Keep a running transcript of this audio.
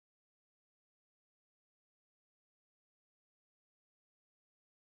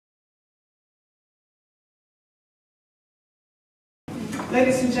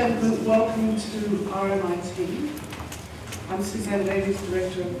Ladies and gentlemen, welcome to RMIT. I'm Suzanne Davies,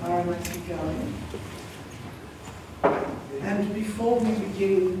 Director of RMIT Gallery. And before we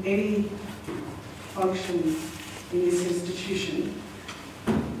begin any function in this institution,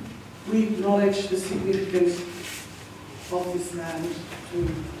 we acknowledge the significance of this land to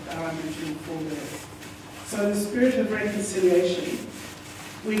our Aboriginal forebears. So in the spirit of reconciliation,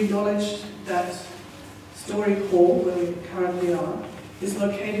 we acknowledge that Storey Hall, where we currently are, is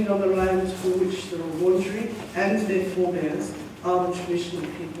located on the land for which the Wurundjeri and their forebears are the traditional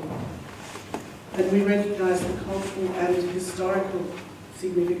people. And we recognise the cultural and historical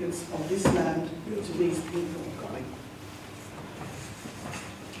significance of this land to these people.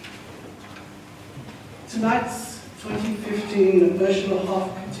 Tonight's 2015 Ursula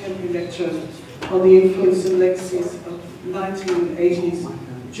Hoff Contemporary Lecture on the Influence and Legacies of 1980s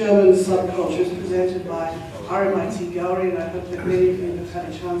German Subculture is presented by RMIT Gallery, and I hope that many of you have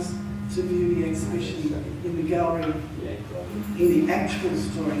had a chance to view the exhibition in the gallery, in the actual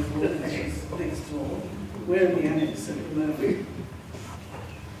Storey Hall next door. We're in the annex at the moment.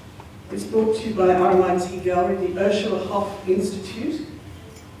 It's brought to you by RMIT Gallery, the Ursula Hoff Institute,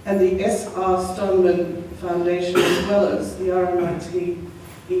 and the S.R. Stoneman Foundation, as well as the RMIT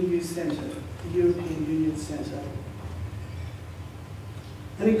EU Centre, the European Union Centre.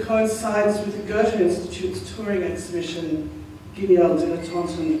 And it coincides with the Goethe Institute's touring exhibition, Geniale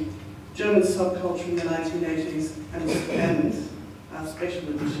Dilletanten, German Subculture in the 1980s, and our special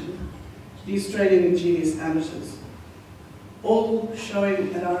edition, the Australian Ingenious Amateurs. All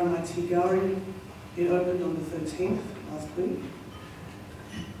showing at RMIT Gallery. It opened on the 13th last week.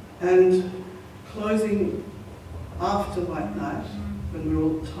 And closing after White Night, when we were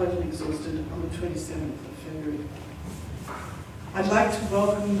all totally exhausted, on the 27th of February. I'd like to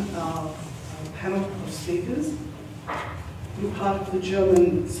welcome our panel of speakers who are part of the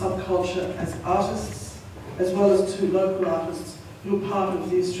German subculture as artists, as well as two local artists who are part of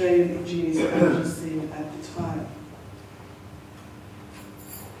the Australian Ingenious Amateur scene at the time.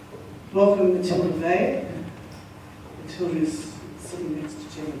 Welcome Mathilde Weh. Mathilde is sitting next to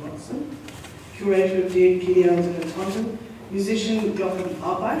Jenny Watson. Curator of Geniale Dilletanten, musician Jochen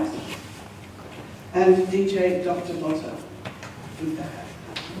Arbeit, and DJ Dr Motte.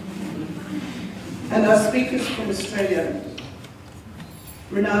 And our speakers from Australia,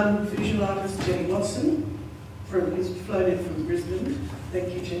 renowned visual artist Jenny Watson, who's flown in from Brisbane.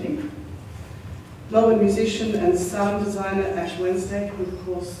 Thank you, Jenny. Melbourne musician and sound designer Ash Wednesday, who of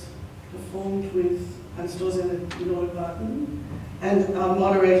course performed with Einstürzende Neubauten, and our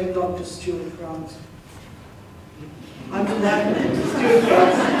moderator Dr Stuart Grant. I'm delighted Stuart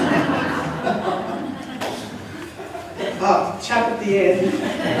Grant. Chap at the end.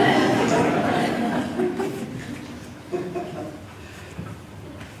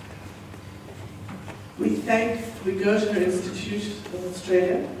 We thank the Goethe Institute of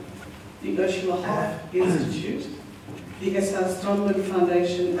Australia, the Ursula Hoff Institute, the S.R. Stoneman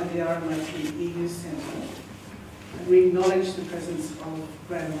Foundation, and the RMIT EU Centre. And we acknowledge the presence of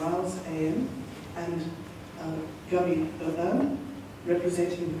Graham Riles, AM, and Gabi Urban,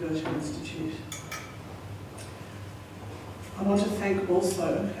 representing the Goethe Institute. I want to thank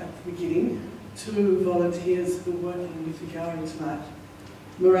also, at the beginning, two volunteers who are working with the gallery tonight,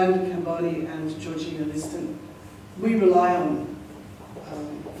 Miranda Camboni and Georgina Liston. We rely on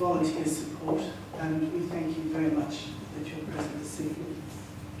volunteer support, and we thank you very much that you're present this evening.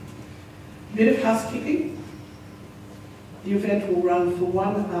 A bit of housekeeping. The event will run for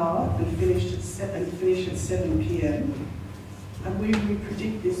 1 hour and finish at 7 p.m. And we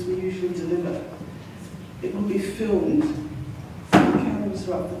predict this, we usually deliver. It will be filmed. Cameras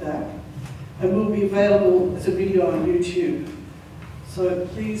are up the back, and will be available as a video on YouTube. So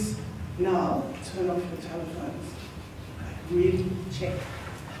please now turn off your telephones. Really check,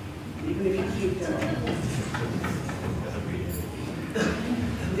 even if you keep them on.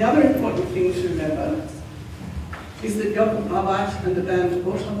 The other important thing to remember is that Jochen Arbeit and the band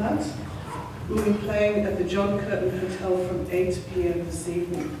Automat will be playing at the John Curtin Hotel from 8 p.m. this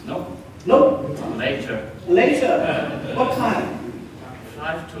evening. No. No? Later. Later? What time?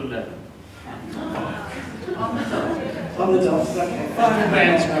 5 to 11. On the dot. On the dot, okay. 5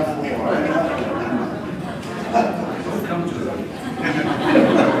 bands before. Come to them.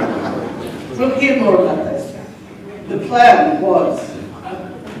 We'll hear more about this. The plan was...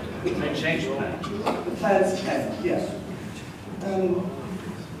 They changed plans. The plans changed, yes.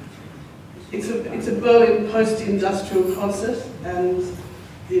 It's a Berlin post-industrial concert, and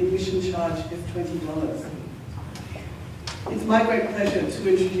the admission charge is $20. It's my great pleasure to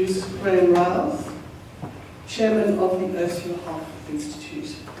introduce Graham Riles, Chairman of the Ursula Hoff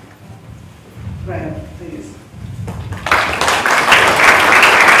Institute. Graham, please.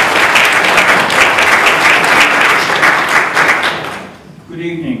 Good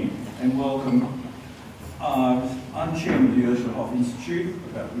evening and welcome. I'm Chairman of the Ursula Hoff Institute,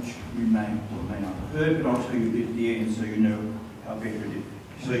 about which you may or may not have heard, but I'll tell you a bit at the end so you know how better it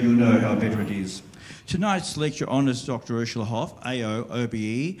is. So you'll know how better it is. Tonight's lecture honours Dr Ursula Hoff, AO,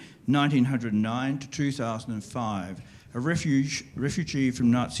 OBE, 1909 to 2005, a refugee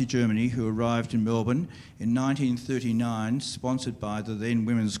from Nazi Germany who arrived in Melbourne in 1939, sponsored by the then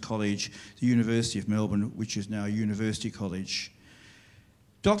Women's College, the University of Melbourne, which is now University College.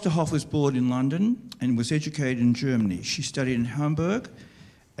 Dr Hoff was born in London and was educated in Germany. She studied in Hamburg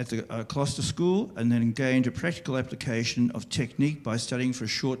at the Kloster School and then gained a practical application of technique by studying for a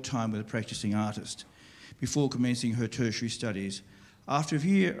short time with a practicing artist before commencing her tertiary studies. After a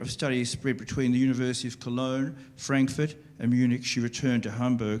year of studies spread between the Universities of Cologne, Frankfurt and Munich, she returned to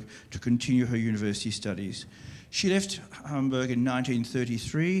Hamburg to continue her university studies. She left Hamburg in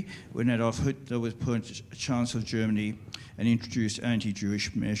 1933 when Adolf Hitler was appointed Chancellor of Germany and introduced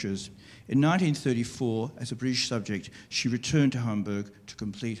anti-Jewish measures. In 1934, as a British subject, she returned to Hamburg to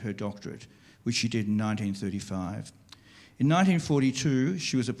complete her doctorate, which she did in 1935. In 1942,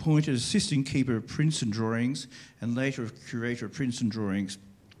 she was appointed assistant keeper of prints and drawings and later curator of prints and drawings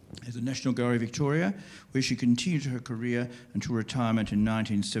at the National Gallery of Victoria, where she continued her career until retirement in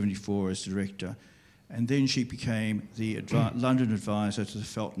 1974 as director. And then she became the London advisor to the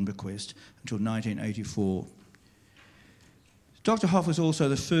Felton Bequest until 1984. Dr Hoff was also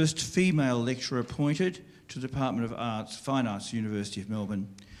the first female lecturer appointed to the Department of Fine Arts, University of Melbourne.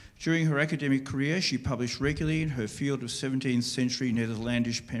 During her academic career, she published regularly in her field of 17th century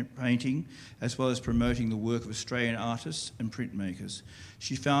Netherlandish painting, as well as promoting the work of Australian artists and printmakers.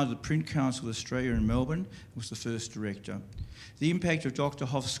 She founded the Print Council of Australia in Melbourne and was the first director. The impact of Dr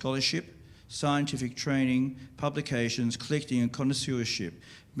Hoff's scholarship, scientific training, publications, collecting and connoisseurship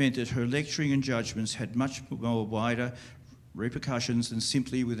meant that her lecturing and judgments had much more wider repercussions than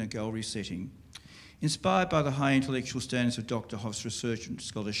simply within a gallery setting. Inspired by the high intellectual standards of Dr Hoff's research and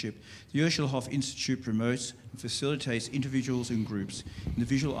scholarship, the Ursula Hoff Institute promotes and facilitates individuals and groups in the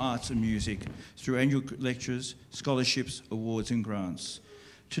visual arts and music through annual lectures, scholarships, awards and grants.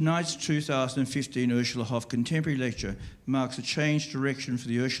 Tonight's 2015 Ursula Hoff Contemporary Lecture marks a changed direction for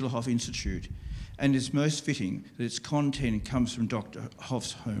the Ursula Hoff Institute and is most fitting that its content comes from Dr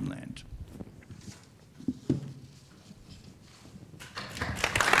Hoff's homeland.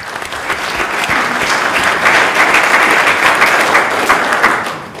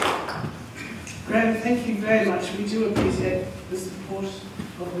 Graham, thank you very much. We do appreciate the support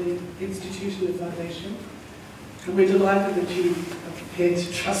of the Institute and the Foundation. And we're delighted that you are prepared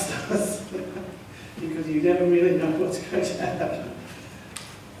to trust us because you never really know what's going to happen.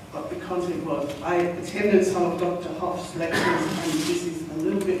 What the content was. I attended some of Dr Hoff's lectures and this is a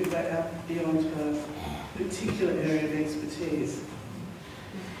little bit beyond her particular area of expertise.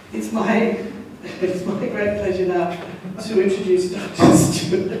 It's my great pleasure now to introduce Dr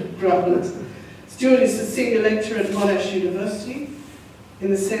Stuart Grant. Stuart is a senior lecturer at Monash University in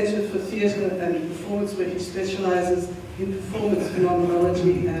the Centre for Theatre and Performance, where he specialises in performance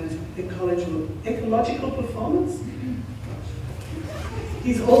phenomenology and ecological performance.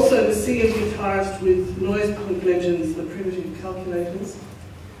 He's also the senior guitarist with noise punk legends, the Primitive Calculators,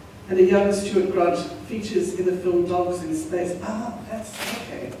 and a young Stuart Grant features in the film Dogs in Space. Ah, that's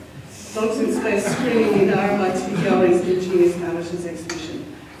okay. Dogs in Space screening in RMIT Gallery's Ingenious Amateurs exhibition.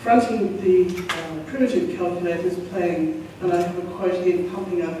 Fronting the Primitive Calculators playing, and I have a quote here,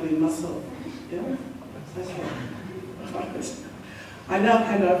 pumping ugly muscle. Yeah? Okay. Right. I now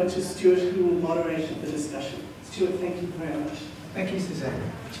hand over to Stuart, who will moderate the discussion. Stuart, thank you very much. Thank you, Suzanne.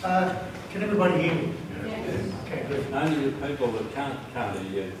 Can everybody hear me? Yes. Okay, good. Only the people that can't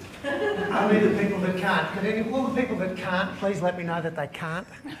hear you. Only the people that can't. All the people that can't, please let me know that they can't.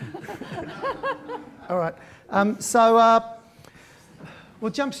 All right.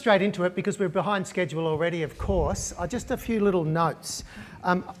 We'll jump straight into it because we're behind schedule already, of course. Just a few little notes.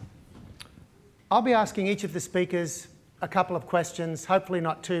 I'll be asking each of the speakers a couple of questions, hopefully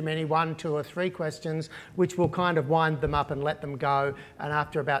not too many, 1, 2 or 3 questions, which will kind of wind them up and let them go. And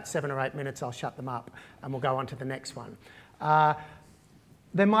after about 7 or 8 minutes, I'll shut them up and we'll go on to the next one.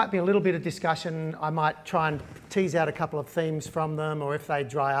 There might be a little bit of discussion. I might try and tease out a couple of themes from them, or if they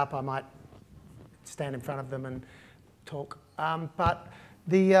dry up, I might stand in front of them and talk.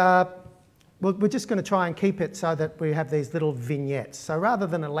 We're just going to try and keep it so that we have these little vignettes. So rather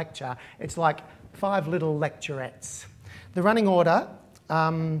than a lecture, it's like 5 little lecturettes. The running order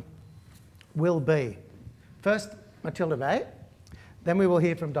will be First, Mathilde Weh, then we will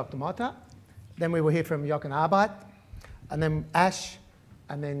hear from Dr Motte, then we will hear from Jochen Arbeit, and then Ash,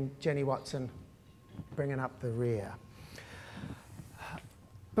 and then Jenny Watson bringing up the rear.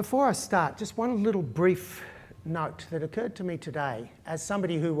 Before I start, just one little brief note that occurred to me today as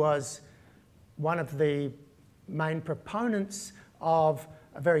somebody who was one of the main proponents of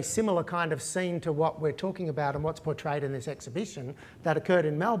a very similar kind of scene to what we're talking about and what's portrayed in this exhibition that occurred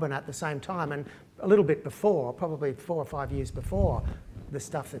in Melbourne at the same time and a little bit before, probably 4 or 5 years before the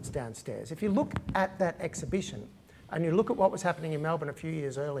stuff that's downstairs. If you look at that exhibition and you look at what was happening in Melbourne a few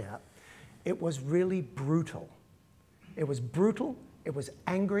years earlier, it was really brutal. It was brutal, it was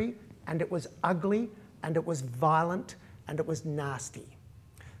angry, and it was ugly, and it was violent, and it was nasty.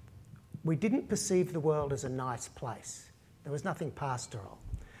 We didn't perceive the world as a nice place. There was nothing pastoral.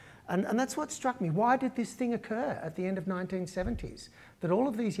 And that's what struck me. Why did this thing occur at the end of 1970s? That all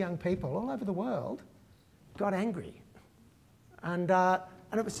of these young people all over the world got angry. And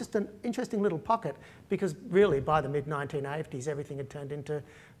it was just an interesting little pocket because really by the mid-1980s everything had turned into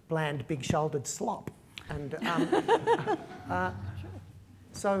bland, big-shouldered slop. And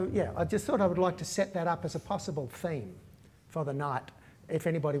so yeah, I just thought I would like to set that up as a possible theme for the night if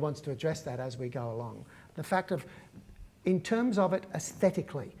anybody wants to address that as we go along. The fact of, in terms of it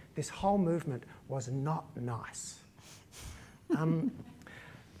aesthetically, this whole movement was not nice.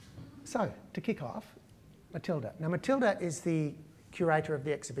 So, to kick off, Mathilde. Now, Mathilde is the curator of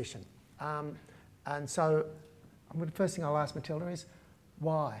the exhibition. And so, the first thing I'll ask Mathilde is,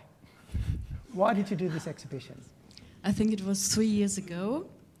 why? Why did you do this exhibition? I think it was 3 years ago.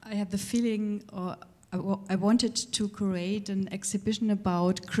 I had the feeling, or I wanted to create an exhibition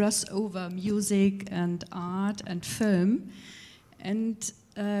about crossover music and art and film. And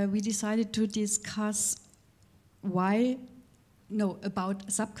we decided to discuss about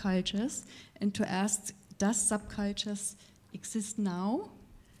subcultures and to ask, does subcultures exist now?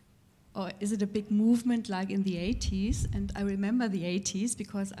 Or is it a big movement like in the 80s? And I remember the 80s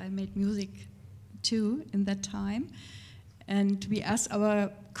because I made music too in that time. And we asked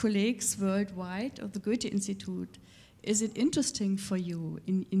our colleagues worldwide of the Goethe Institute, is it interesting for you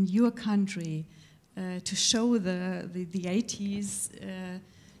in your country to show the 80s,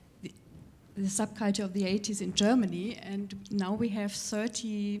 the subculture of the 80s in Germany? And now we have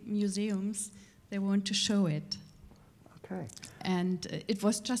 30 museums, they want to show it. Okay. And it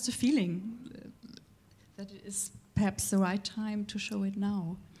was just a feeling that it is perhaps the right time to show it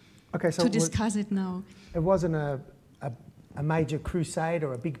now, okay, so to discuss it now. It wasn't a major crusade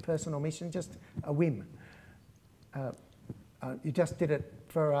or a big personal mission, just a whim. You just did it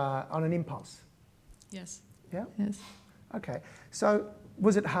for on an impulse. Yes. Yeah? Yes. Okay. So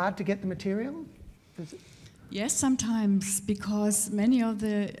was it hard to get the material? Yes, sometimes, because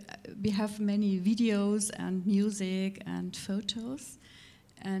we have many videos and music and photos,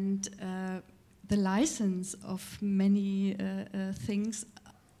 and the license of many things,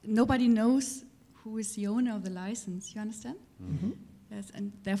 nobody knows who is the owner of the license, you understand? Mm-hmm. Yes,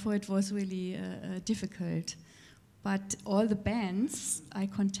 and therefore it was really difficult. But all the bands I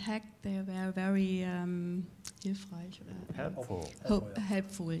contact, they were very hilfreich. Helpful.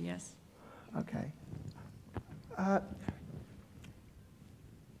 Helpful, yes. Okay.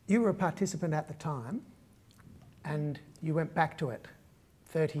 You were a participant at the time, and you went back to it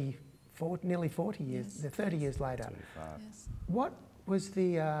nearly 40 years, Yes. 30 years later. 35. Yes. What was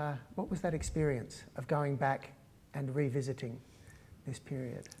that experience of going back and revisiting this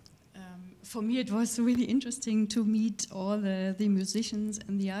period? For me, it was really interesting to meet all the musicians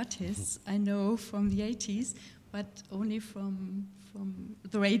and the artists I know from the 80s, but only from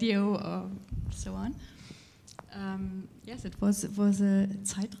the radio or so on. Yes, it was a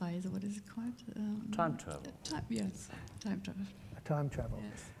Zeitreise. What is it called? Time travel. Yes, time travel. A time travel.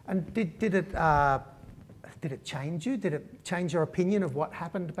 Yes. And did it change you? Did it change your opinion of what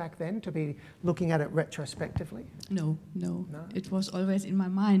happened back then to be looking at it retrospectively? No. It was always in my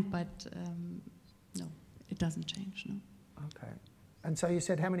mind, but no, it doesn't change. No. Okay. And so you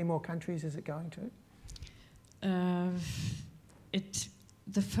said, how many more countries is it going to?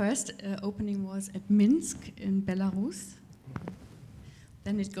 The first opening was at Minsk in Belarus.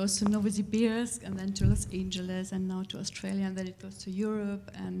 Then it goes to Novosibirsk, and then to Los Angeles, and now to Australia, and then it goes to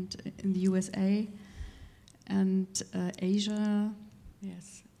Europe and in the USA and Asia.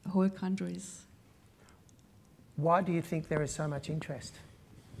 Yes, whole countries. Why do you think there is so much interest?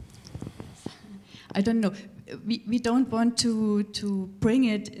 I don't know. We don't want to bring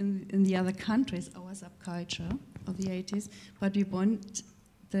it in the other countries, our subculture of the 80s, but we want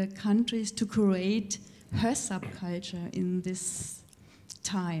the countries to create her subculture in this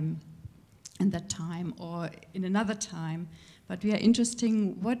time. in that time or in another time. But we are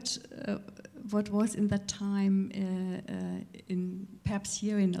interesting what was in that time in perhaps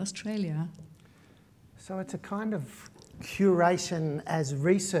here in Australia. So it's a kind of curation as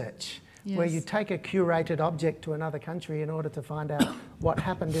research, Yes. where you take a curated object to another country in order to find out what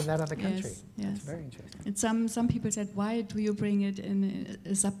happened in that other country. Yes, yes. That's very interesting. And some people said, why do you bring it in a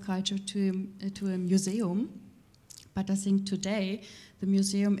subculture to a museum? But I think today the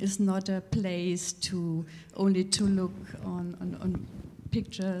museum is not a place to only to look on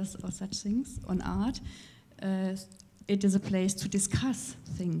pictures or such things, on art. It is a place to discuss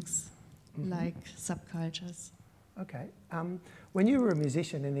things like subcultures. Okay. When you were a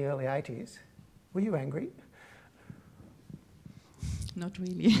musician in the early 80s, were you angry? Not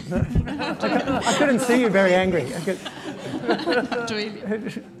really. I couldn't see you very angry. Not really.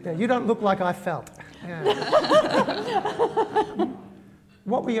 Yeah, you don't look like I felt. Yeah.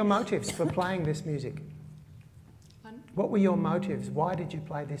 What were your motives for playing this music? Pardon? What were your motives? Why did you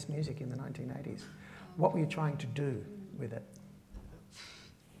play this music in the 1980s? What were you trying to do with it?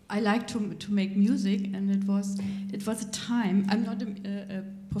 I like to make music, and it was a time. I'm not a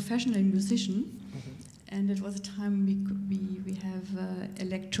professional musician, and it was a time we have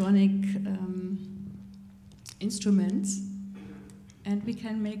electronic instruments, and we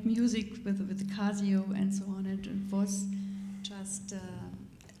can make music with the Casio and so on. And it was just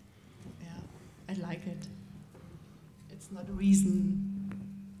I like it. It's not a reason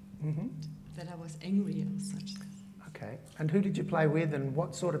that I was angry or such. Okay. And who did you play with, and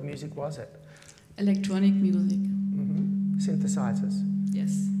what sort of music was it? Electronic music. Synthesizers.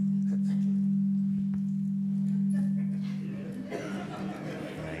 Yes.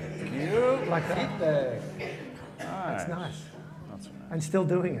 Like that. That's nice. And still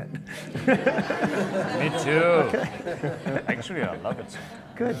doing it. Me too. Actually, I love it.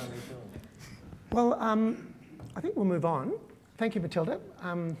 Good. Well, I think we'll move on. Thank you, Mathilde.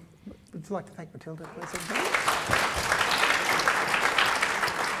 Would you like to thank Mathilde, please?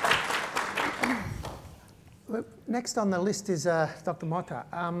 Next on the list is Dr Motte,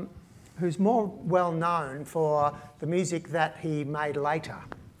 who's more well known for the music that he made later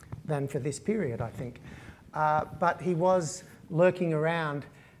than for this period, I think. But he was lurking around,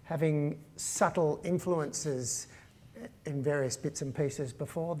 having subtle influences in various bits and pieces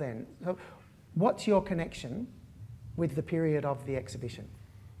before then. So what's your connection with the period of the exhibition?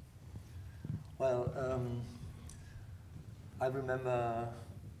 Well, I remember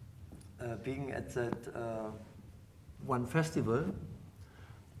being at that one festival,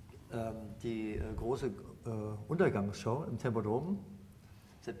 die große Untergangsshow im Tempodrom,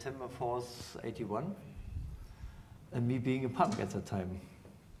 September 4th, 81, and me being a punk at that time.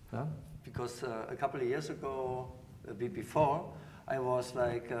 Yeah? Because a couple of years ago, before, I was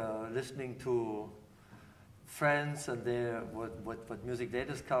like listening to friends and what music they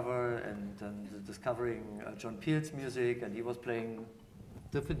discover, and discovering John Peel's music, and he was playing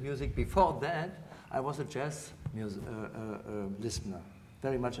different music. Before that, I was a jazz listener,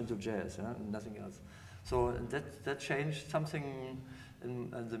 very much into jazz, yeah, and nothing else. So that changed something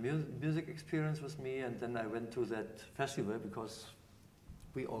in the music experience with me, and then I went to that festival because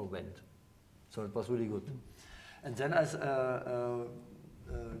we all went. So it was really good. And then I was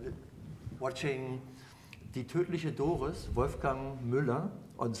watching Die tödliche Doris, Wolfgang Müller,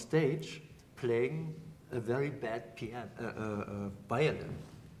 on stage playing a very bad piano, violin,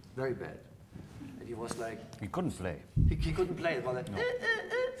 very bad. And he was like... He couldn't play. He couldn't play. It was like... No.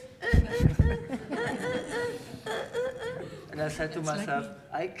 And I said to myself,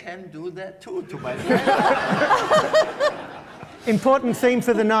 I can do that too, to myself. Important theme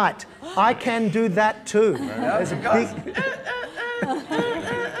for the night. I can do that too. There's a big...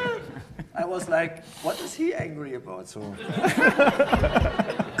 I was like, what is he angry about? So.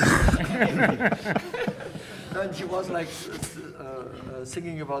 And he was like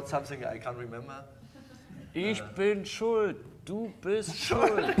singing about something I can't remember. Ich bin schuld, du bist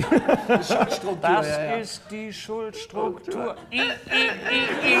schuld. Schuldstruktur, Das ja. ist die Schuldstruktur.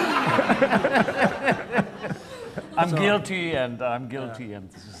 I'm guilty and I'm guilty and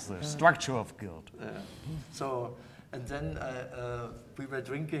this is the structure of guilt. So, and then we were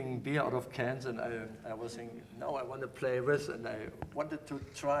drinking beer out of cans, and I was thinking, no, I want to play with, and I wanted to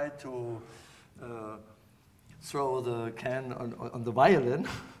try to throw the can on the violin,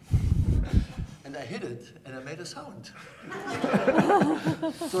 and I hit it, and I made a sound.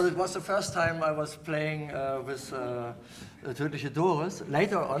 So it was the first time I was playing with Tödliche Doris.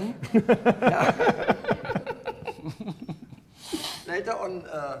 Later on, later on,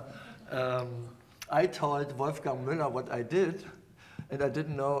 I told Wolfgang Müller what I did, And I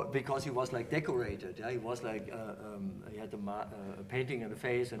didn't know, because he was like decorated. Yeah, he was like he had a painting in the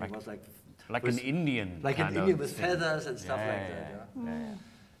face, and like, he was like an Indian, like an Indian with feathers and stuff like that. Yeah.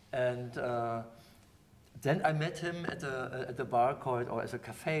 And then I met him at a bar called, or at a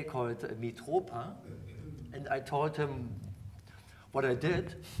cafe called Mitropa, and I told him what I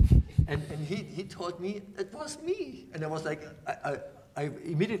did, and he told me it was me, and I was like, I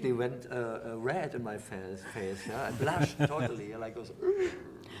immediately went red in my face, yeah, and blushed totally, like was.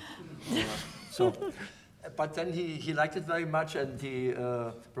 So, but then he liked it very much, and he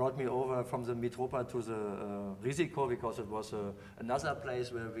brought me over from the Mitropa to the Risiko, because it was another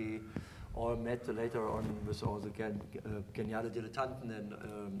place where we all met later on with all the Geniale Dilletanten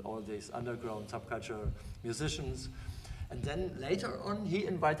and all these underground subculture musicians. And then later on, he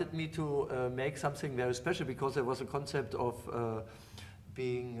invited me to make something very special, because there was a concept of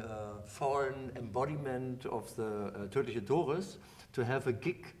being a foreign embodiment of the Tödliche Doris, to have a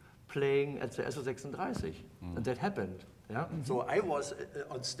gig playing at the SO36. And that happened. Yeah? So I was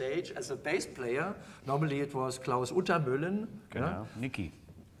on stage as a bass player. Normally it was Klaus Uttermüllen. Genau, yeah? Niki.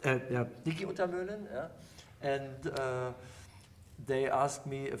 Yeah, Niki Uttermüllen. Yeah? And they asked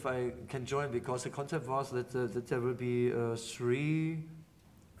me if I can join, because the concept was that there will be 3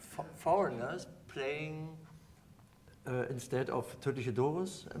 foreigners playing instead of Tödliche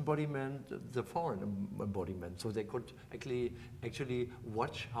Doris embodiment, the foreign embodiment. So they could actually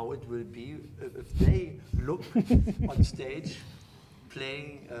watch how it will be if they look on stage,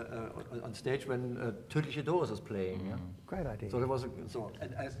 playing on stage when Tödliche Doris is playing. Yeah? Great idea. So there was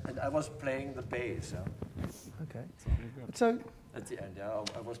and I was playing the bass. Yeah? Okay. So at the end, yeah,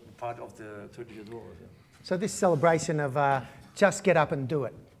 I was part of the Tödliche Doris. Yeah. So this celebration of just get up and do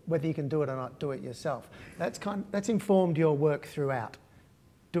it, whether you can do it or not, do it yourself. That's informed your work throughout,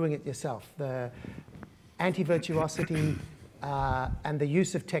 doing it yourself. The anti-virtuosity and the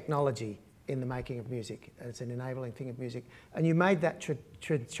use of technology in the making of music. It's an enabling thing of music. And you made that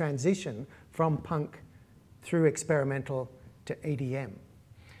transition from punk through experimental to EDM.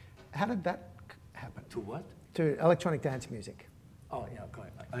 How did that happen? To what? To electronic dance music. Oh yeah, okay.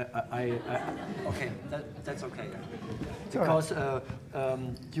 Okay, that's okay. It's because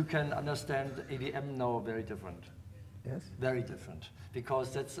you can understand EDM now very different. Yes. Very different,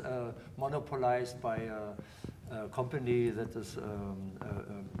 because that's monopolized by a company that is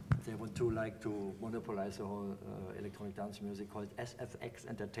they want to monopolize the whole electronic dance music, called SFX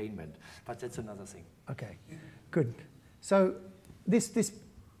Entertainment. But that's another thing. Okay, good. So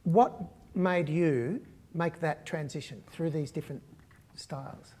what made you make that transition through these different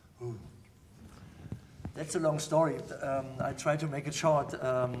styles? Ooh. That's a long story. I try to make it short. You've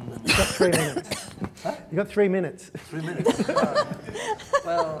got 3 minutes. Huh? You've got 3 minutes. 3 minutes.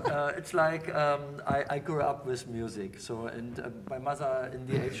 Well, it's like I grew up with music. So, and my mother, in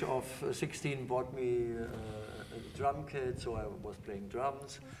the age of 16, bought me a drum kit. So I was playing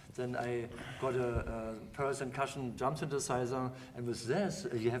drums. Then I got a percussion drum synthesizer, and with this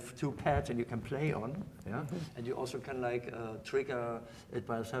you have 2 pads and you can play on, yeah. And you also can like trigger it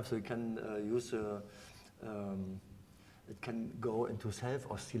by yourself, so you can use it can go into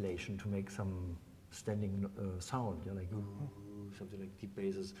self-oscillation to make some standing sound, yeah, like something like deep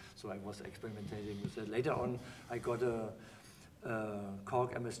basses. So I was experimenting with that. Later on, I got a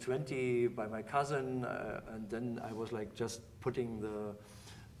Korg MS-20 by my cousin, and then I was like just putting the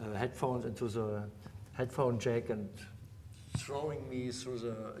headphones into the headphone jack and throwing me through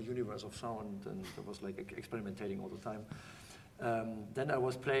the universe of sound, and I was like experimenting all the time. Then I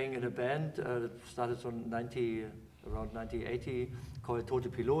was playing in a band that started around 1980, called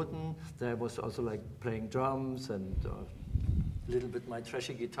Tote Piloten. There I was also like playing drums and a little bit my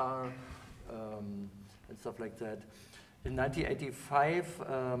trashy guitar and stuff like that. In 1985,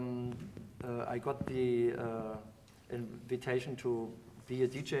 I got the invitation to be a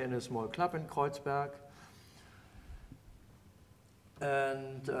DJ in a small club in Kreuzberg.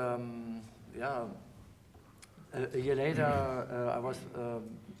 And yeah, a year later, I was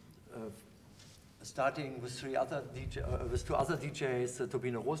starting with 2 other DJs,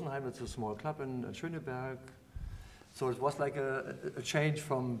 Turbine Rosenheim. It's a small club in Schöneberg. So it was like a change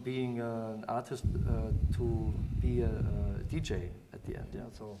from being an artist to be a DJ at the end. Yeah.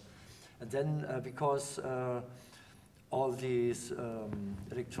 So, and then because all these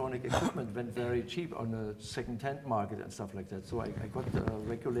electronic equipment went very cheap on the second-hand market and stuff like that. So I got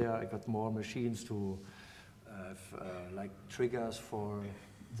I got more machines to have like triggers for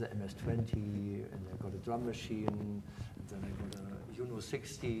the MS-20, and I got a drum machine, and then I got a Uno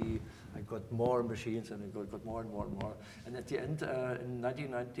 60, I got more machines, and I got more and more and more. And at the end, in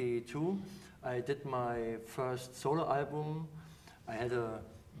 1992, I did my first solo album I had a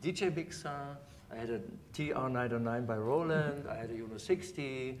DJ mixer, I had a TR-909 by Roland, I had a Uno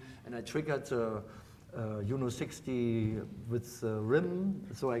 60, and I triggered the Uno 60 with the rim,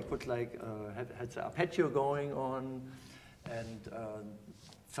 so I could like had the arpeggio going on, and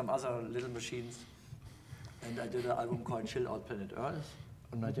some other little machines. And I did an album called Chill Out Planet Earth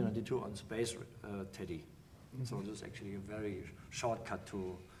in 1992 on Space Teddy. So this is actually a very shortcut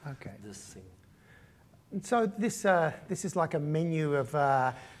to this thing. And so this is like a menu of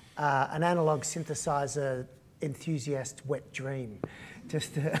an analog synthesizer enthusiast wet dream,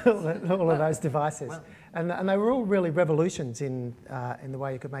 just all of those devices. Well, and they were all really revolutions in the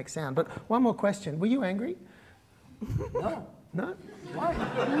way you could make sound. But one more question, were you angry? No. No? Why?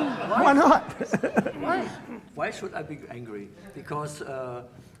 Why not? Why? Why should I be angry? Because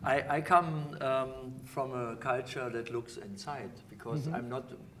I come from a culture that looks inside, because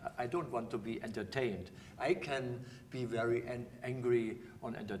I don't want to be entertained. I can be very angry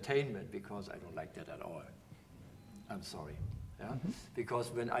on entertainment because I don't like that at all. I'm sorry. Yeah? Because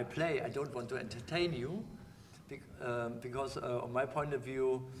when I play, I don't want to entertain you, because on my point of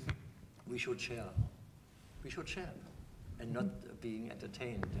view, we should share. We should share. And not being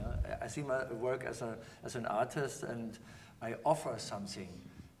entertained. Yeah? I see my work as an artist, and I offer something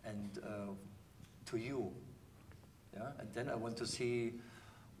to you. Yeah? And then I want to see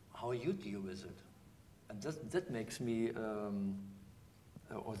how you deal with it. And that makes me,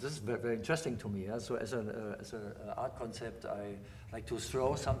 this is very, very interesting to me. Yeah? So as an art concept, I like to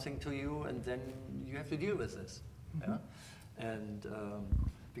throw something to you, and then you have to deal with this. Yeah? And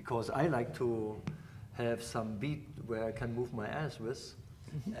because I like to have some beat where I can move my ass with,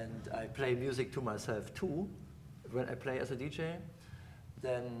 and I play music to myself too when I play as a DJ,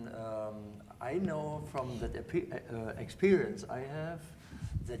 then I know from that experience I have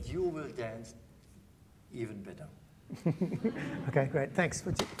that you will dance even better. Okay, great. Thanks.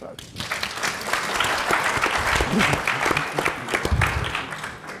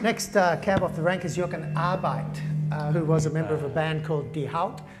 Next cab off the rank is Jochen Arbeit, who was a member of a band called Die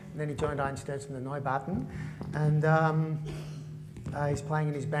Halt. And then he joined Einstürzende Neubauten, and he's playing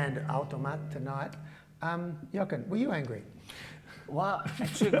in his band Automat tonight. Jochen, were you angry? Well,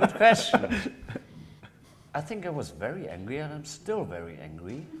 actually, good question. I think I was very angry, and I'm still very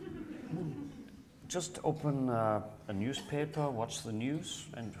angry. Just open a newspaper, watch the news,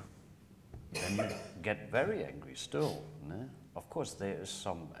 and then you get very angry still. Ne? Of course, there is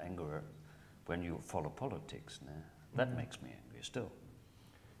some anger when you follow politics. Ne? That makes me angry still.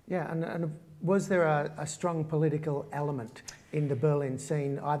 Yeah, and was there a strong political element in the Berlin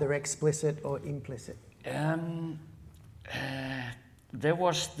scene, either explicit or implicit? There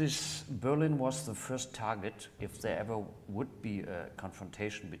was this, Berlin was the first target if there ever would be a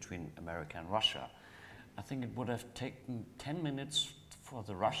confrontation between America and Russia. I think it would have taken 10 minutes for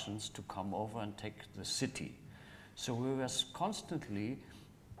the Russians to come over and take the city. So we were constantly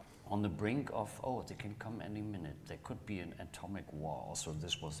on the brink of, oh, they can come any minute. There could be an atomic war. Also,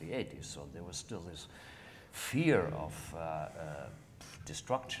 this was the 80s, so there was still this fear of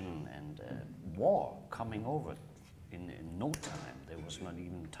destruction and war coming over in no time. There was not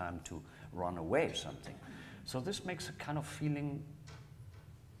even time to run away or something. So this makes a kind of feeling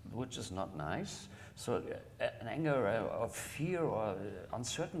which is not nice. So an anger or fear or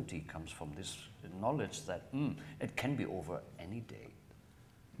uncertainty comes from this knowledge that it can be over any day.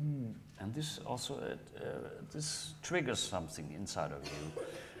 And this also, this triggers something inside of you.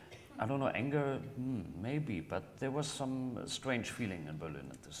 I don't know, anger, maybe, but there was some strange feeling in Berlin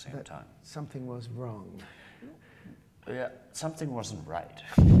at the same time. Something was wrong. Yeah, something wasn't right.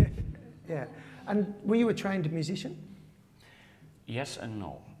 Yeah, and were you a trained musician? Yes and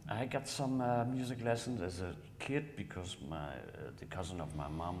no. I got some music lessons as a kid because the cousin of my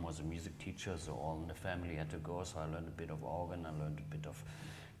mom was a music teacher, so all in the family had to go, so I learned a bit of organ, I learned a bit of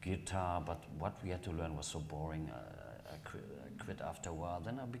guitar, but what we had to learn was so boring. I quit after a while.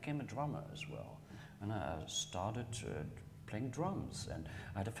 Then I became a drummer as well, and I started playing drums. And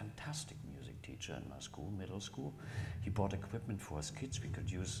I had a fantastic music teacher in my school, middle school. He bought equipment for his kids. We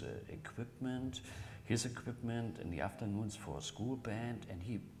could use his equipment in the afternoons for a school band. And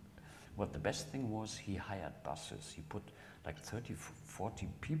what the best thing was, he hired buses. He put like 30, 40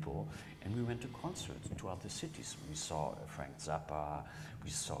 people, and we went to concerts to other cities. We saw Frank Zappa,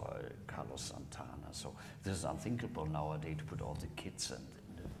 we saw Carlos Santana. So this is unthinkable nowadays to put all the kids, and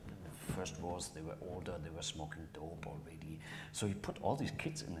in the first rows they were older, they were smoking dope already. So he put all these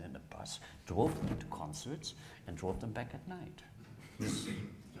kids in a bus, drove them to concerts, and drove them back at night.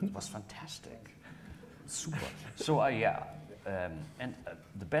 It was fantastic, super. So yeah, And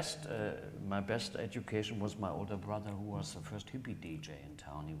the best, my best education was my older brother, who was the first hippie DJ in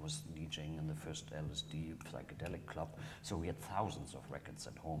town. He was DJing in the first LSD psychedelic club. So we had thousands of records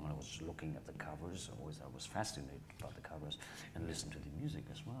at home, and I was just looking at the covers. I was fascinated by the covers and listened to the music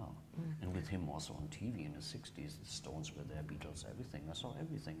as well. And with him also on TV in the 60s, the Stones were there, Beatles, everything. I saw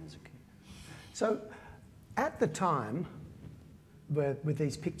everything as a kid. So at the time, with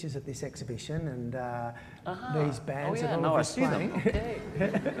these pictures at this exhibition and these bands and all of this playing. Okay.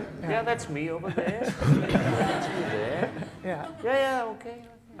 Yeah, that's me over there. That's me there. Yeah, okay.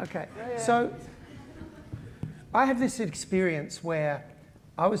 Okay, Yeah. So I have this experience where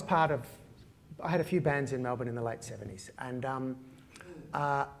I was part of, I had a few bands in Melbourne in the late 70s, and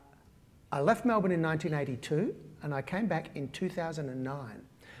I left Melbourne in 1982 and I came back in 2009.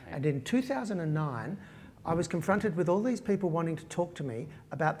 And in 2009, I was confronted with all these people wanting to talk to me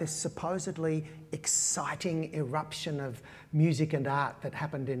about this supposedly exciting eruption of music and art that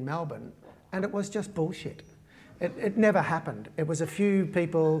happened in Melbourne, and it was just bullshit. It never happened. It was a few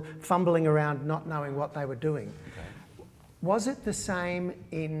people fumbling around not knowing what they were doing. Okay. Was it the same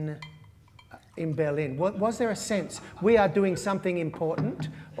in Berlin? Was there a sense we are doing something important,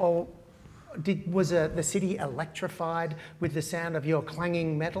 or was the city electrified with the sound of your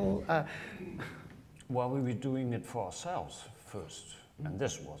clanging metal? Well, we were doing it for ourselves first, and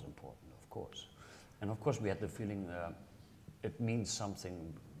this was important, of course. And of course we had the feeling it means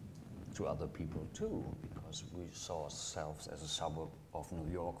something to other people too, because we saw ourselves as a suburb of New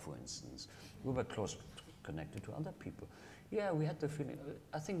York, for instance. We were close connected to other people. Yeah, we had the feeling,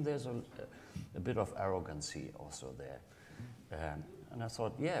 I think there's a bit of arrogancy also there. And I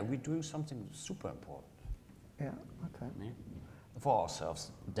thought, yeah, we're doing something super important. Yeah, okay. Yeah. For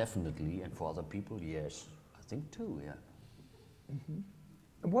ourselves, definitely, and for other people, yes, I think too, yeah. Mm-hmm.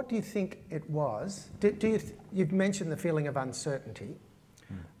 And what do you think it was? You've mentioned the feeling of uncertainty.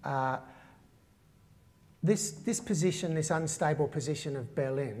 This position, this unstable position of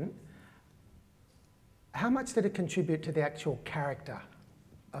Berlin, how much did it contribute to the actual character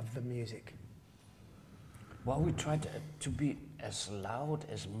of the music? Well, we tried to be as loud,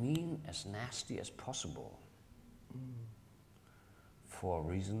 as mean, as nasty as possible. For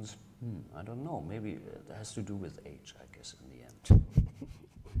reasons, I don't know, maybe it has to do with age, I guess, in the end.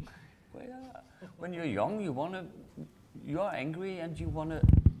 Well, yeah. When you're young, you're angry and you want to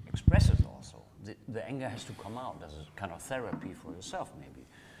express it also. The anger has to come out as a kind of therapy for yourself, maybe.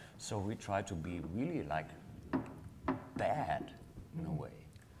 So we try to be really like bad, in a way,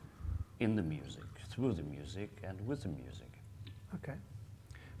 in the music, through the music and with the music. Okay.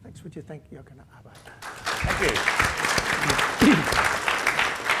 Thanks. Would you thank Jochen Arbeit? Thank you.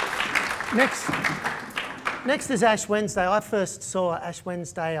 Next is Ash Wednesday. I first saw Ash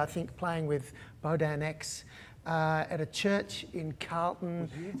Wednesday, I think, playing with Bodan X at a church in Carlton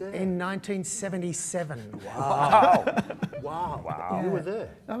in 1977. Wow. Wow. Yeah. You were there?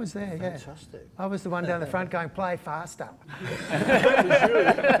 I was there, yeah. Fantastic. I was the one down the front going, play faster.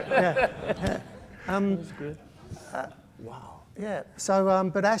 That's good. Wow. Yeah, so,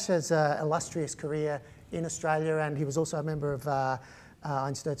 but Ash has an illustrious career in Australia, and he was also a member of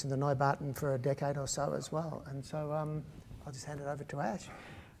Einstürzende Neubauten for a decade or so as well. And so I'll just hand it over to Ash.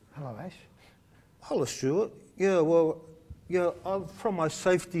 Hello, Ash. Hello, Stuart. Yeah, well, yeah, I'm from my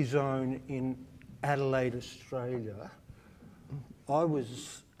safety zone in Adelaide, Australia. I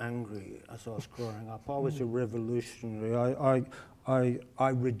was angry as I was growing up. I was a revolutionary. I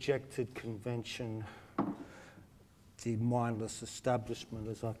rejected convention, the mindless establishment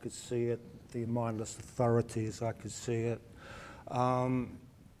as I could see it, the mindless authority as I could see it.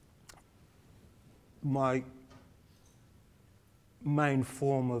 My main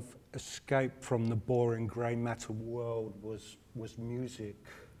form of escape from the boring grey matter world was music.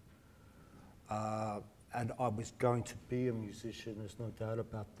 And I was going to be a musician, there's no doubt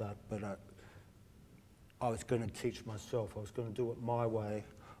about that, but I was going to teach myself. I was going to do it my way.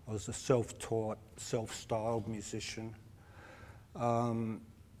 I was a self-taught, self-styled musician. As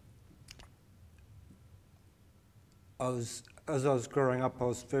I was growing up, I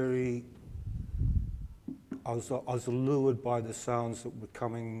was allured by the sounds that were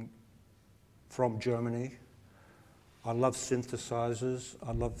coming from Germany. I love synthesizers.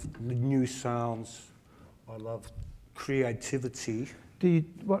 I love new sounds. I love creativity.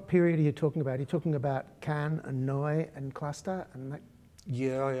 What period are you talking about? Are you talking about Can and Neu and Cluster and that?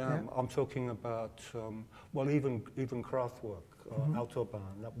 Yeah, I am. Yeah. I'm talking about well, even Kraftwerk,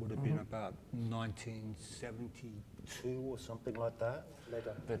 Autobahn. That would have been about 1972 or something like that.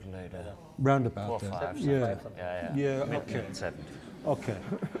 Later. A bit later. Round about 4 or 5. Yeah. Yeah. Okay. Mid-70s. Okay.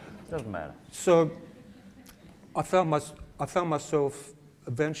 Doesn't matter. So I found I found myself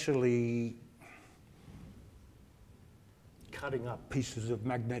eventually cutting up pieces of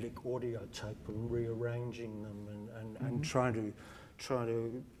magnetic audio tape and rearranging them and trying to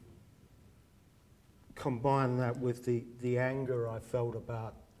combine that with the anger I felt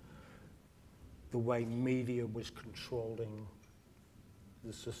about the way media was controlling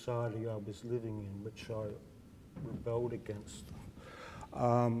the society I was living in, which I rebelled against.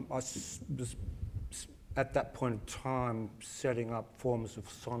 I was at that point in time setting up forms of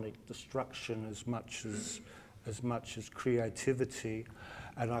sonic destruction as much as creativity,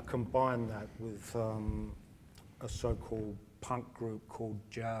 and I combined that with a so-called punk group called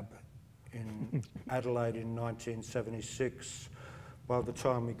Jab in Adelaide in 1976. By the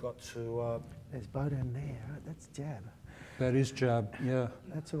time we got to... There's Bowden there, right? That's Jab. That is Jab, yeah.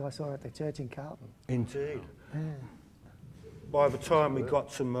 That's who I saw at the church in Carlton. Indeed. Yeah. By the time we got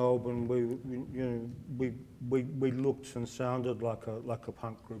to Melbourne, we looked and sounded like a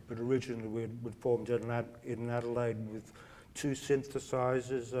punk group, but originally we'd formed in Adelaide with 2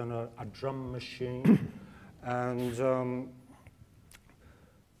 synthesizers and a drum machine, and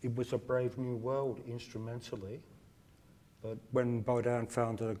it was a brave new world instrumentally. But when Bowden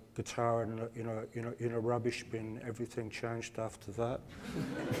found a guitar in a rubbish bin, everything changed after that.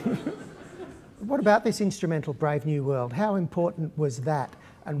 What about this instrumental Brave New World? How important was that?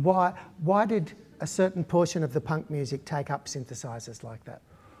 And why did a certain portion of the punk music take up synthesizers like that?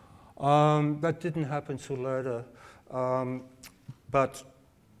 That didn't happen till later. But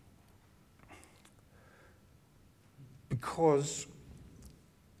because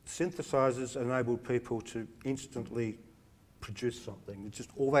synthesizers enabled people to instantly produce something. It's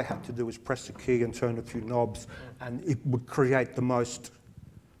just all they had to do was press a key and turn a few knobs, and it would create the most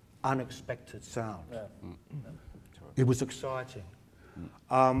unexpected sound. Yeah. It was exciting.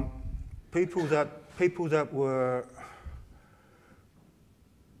 People that were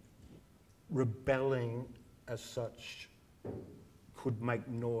rebelling as such could make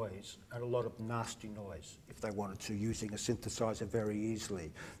noise, and a lot of nasty noise if they wanted to, using a synthesizer very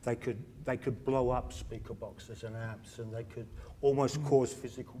easily. They could blow up speaker boxes and amps, and they could almost cause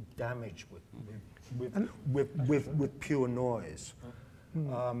physical damage with pure noise.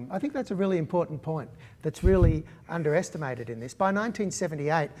 I think that's a really important point that's really underestimated in this. By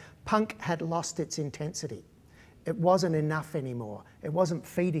 1978, punk had lost its intensity. It wasn't enough anymore. It wasn't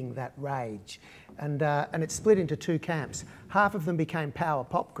feeding that rage. And it split into 2 camps. Half of them became power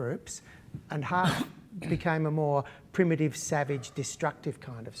pop groups, and half became a more primitive, savage, destructive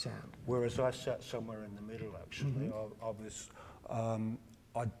kind of sound. Whereas I sat somewhere in the middle, actually.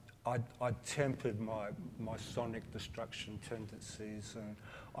 I tempered my sonic destruction tendencies, and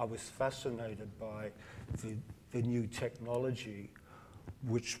I was fascinated by the new technology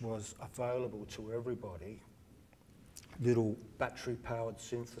which was available to everybody. Little battery-powered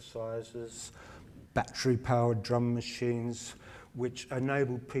synthesizers, battery-powered drum machines, which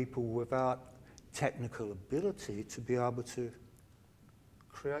enabled people without technical ability to be able to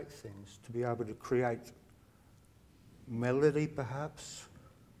create things, to be able to create melody, perhaps,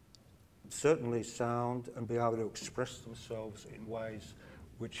 certainly sound, and be able to express themselves in ways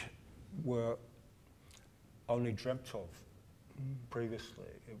which were only dreamt of previously.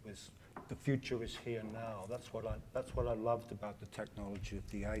 It was, the future is here now. That's what I loved about the technology of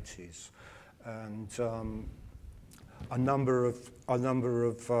the 80s, and a number of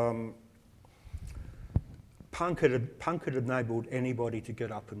punk had enabled anybody to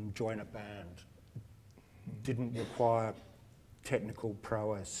get up and join a band. Didn't require technical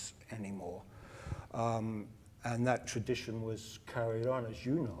prowess anymore, and that tradition was carried on, as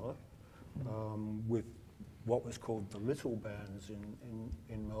you know, with what was called the little bands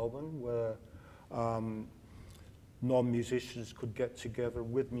in Melbourne, where non-musicians could get together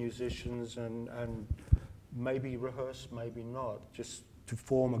with musicians and maybe rehearse, maybe not, just to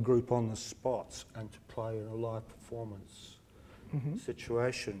form a group on the spot and to play in a live performance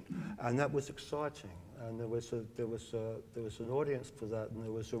situation, and that was exciting. And there was an audience for that, and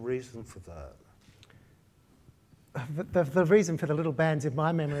there was a reason for that. The reason for the little bands in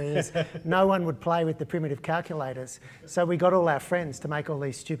my memory is no one would play with the primitive calculators, so we got all our friends to make all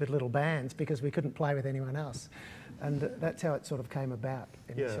these stupid little bands because we couldn't play with anyone else, and that's how it sort of came about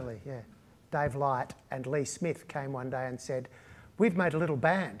initially. Yeah. Dave Light and Lee Smith came one day and said, "We've made a little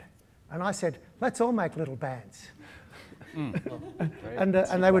band," and I said, "Let's all make little bands." And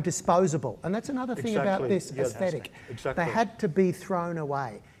they were disposable, and that's another thing about this aesthetic. They had to be thrown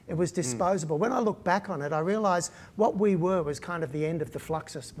away. It was disposable. When I look back on it, I realise what we were was kind of the end of the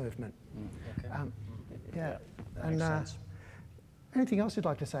Fluxus movement. Yeah. And anything else you'd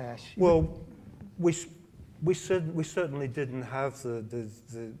like to say, Ash? Well, We certainly didn't have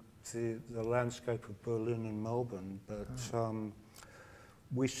the landscape of Berlin and Melbourne, but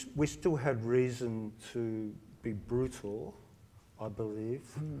we still had reason to be brutal, I believe,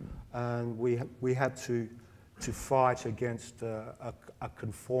 and we had to fight against a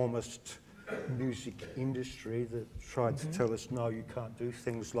conformist music industry that tried to tell us, no, you can't do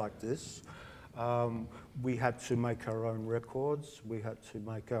things like this. We had to make our own records. We had to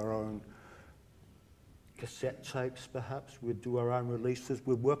make our own cassette tapes, perhaps. We'd do our own releases.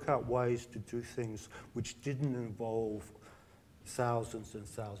 We'd work out ways to do things which didn't involve thousands and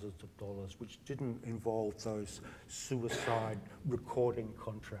thousands of dollars, which didn't involve those suicide recording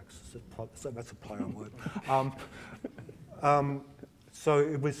contracts. So that's a play on word. So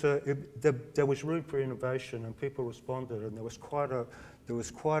it was there was room for innovation, and people responded, and there was quite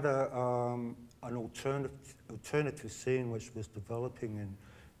an alternative scene which was developing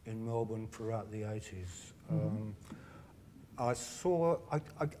in Melbourne throughout the 80s. I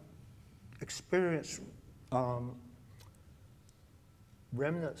experienced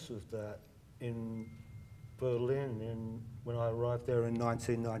remnants of that in Berlin when I arrived there in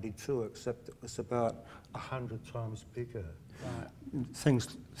 1992, except it was about 100 times bigger. Right.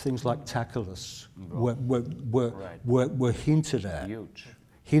 Things like Tackless were hinted at. Huge.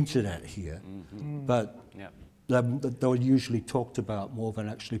 Hinted at here, but they were usually talked about more than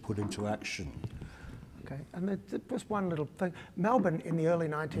actually put into action. Okay, and there was one little thing. Melbourne in the early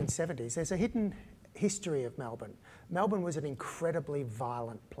 1970s, there's a hidden history of Melbourne. Melbourne was an incredibly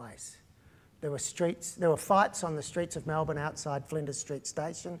violent place. There were fights on the streets of Melbourne outside Flinders Street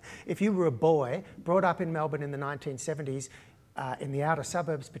Station. If you were a boy brought up in Melbourne in the 1970s, in the outer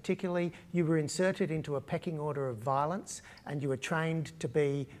suburbs particularly, you were inserted into a pecking order of violence, and you were trained to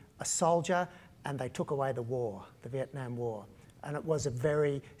be a soldier, and they took away the war, the Vietnam War. And it was a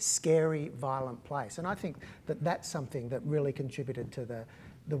very scary, violent place. And I think that that's something that really contributed to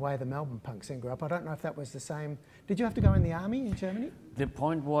the way the Melbourne punk scene grew up. I don't know if that was the same. Did you have to go in the army in Germany? The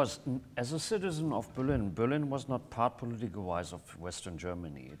point was, as a citizen of Berlin, Berlin was not part political-wise of Western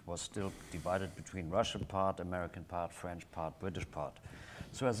Germany. It was still divided between Russian part, American part, French part, British part.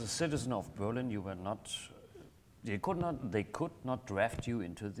 So as a citizen of Berlin, you were not, they could not draft you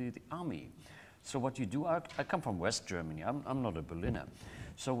into the army. So what you do, I come from West Germany, I'm not a Berliner.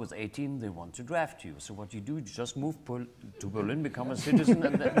 So with 18, they want to draft you. So what you do, you just move to Berlin, become a citizen,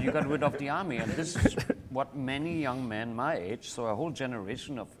 and then you got rid of the army. And this is what many young men my age, so a whole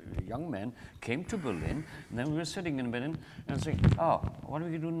generation of young men came to Berlin, and then we were sitting in Berlin and saying, oh, what do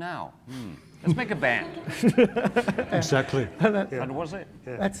we do now? Let's make a band. Exactly. That was it.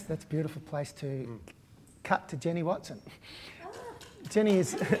 Yeah. That's a beautiful place to cut to Jenny Watson. Jenny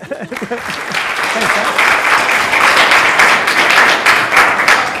is...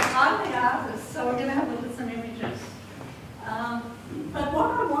 I'm the artist, so we're going to have a look at some images. But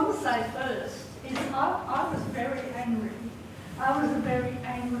what I want to say first is I was very angry. I was a very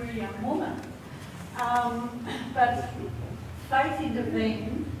angry young woman. But fate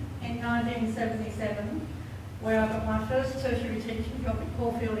intervened in 1977, where I got my first tertiary teaching job at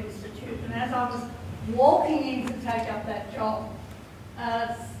Caulfield Institute. And as I was walking in to take up that job,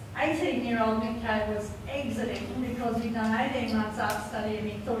 18-year-old Nick Kay was exiting because he'd done 18 months art study and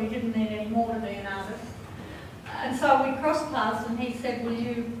he thought he didn't need any more to be an artist. And so we crossed paths and he said, will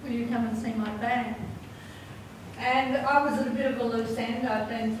you come and see my band? And I was at a bit of a loose end. I'd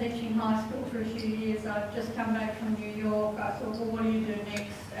been teaching high school for a few years. I'd just come back from New York. I thought, well, what do you do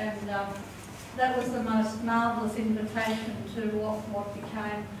next? And that was the most marvellous invitation to what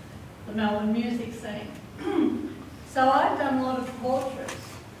became the Melbourne music scene. So I'd done a lot of portraits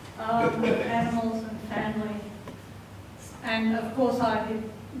of animals and family. And of course I did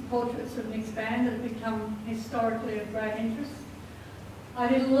portraits of Nick's band that had become historically of great interest. I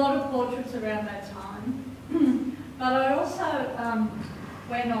did a lot of portraits around that time. But I also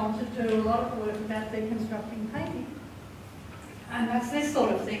went on to do a lot of work about deconstructing painting. And that's this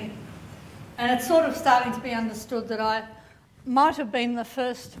sort of thing. And it's sort of starting to be understood that I might have been the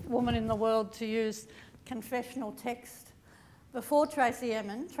first woman in the world to use confessional text before Tracy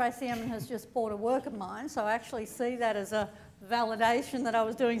Emin. Tracy Emin has just bought a work of mine, so I actually see that as a validation that I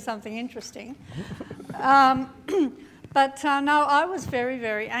was doing something interesting. But no, I was very,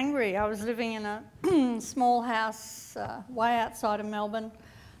 very angry. I was living in a small house way outside of Melbourne.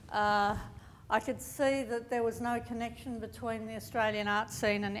 I could see that there was no connection between the Australian art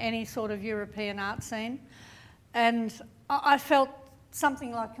scene and any sort of European art scene. And I felt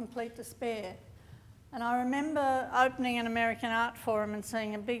something like complete despair. And I remember opening an American art forum and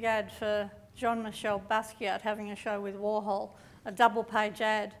seeing a big ad for Jean-Michel Basquiat having a show with Warhol, a double-page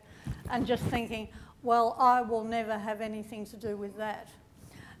ad, and just thinking, Well, I will never have anything to do with that.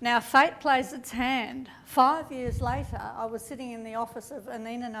 Now, fate plays its hand. 5 years later, I was sitting in the office of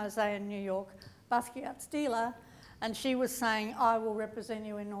Anina Nose in New York, Basquiat's dealer, and she was saying, I will represent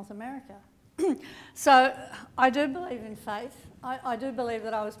you in North America. So I do believe in fate. I do believe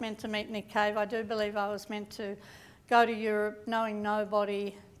that I was meant to meet Nick Cave. I do believe I was meant to go to Europe, knowing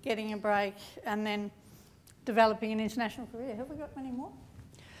nobody, getting a break, and then developing an international career. Have we got many more?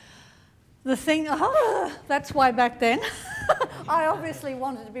 The thing, that's way back then. I obviously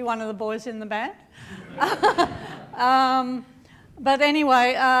wanted to be one of the boys in the band. But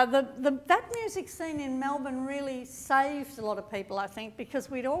anyway, that music scene in Melbourne really saved a lot of people, I think,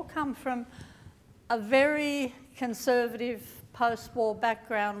 because we'd all come from a very conservative post-war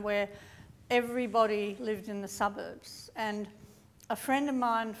background where everybody lived in the suburbs. And a friend of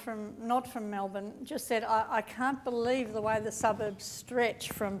mine not from Melbourne just said, I can't believe the way the suburbs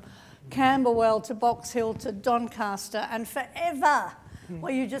stretch from Camberwell to Box Hill to Doncaster and forever,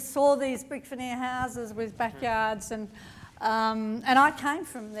 where you just saw these brick veneer houses with backyards. And I came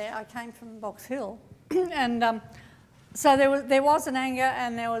from there. I came from Box Hill. And so there was an anger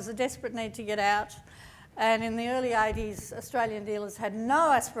and there was a desperate need to get out. And in the early 80s, Australian dealers had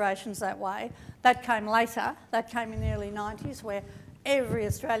no aspirations that way. That came later. That came in the early 90s, where every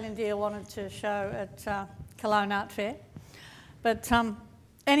Australian dealer wanted to show at Cologne Art Fair. But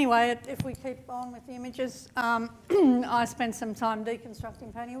anyway, if we keep on with the images, I spent some time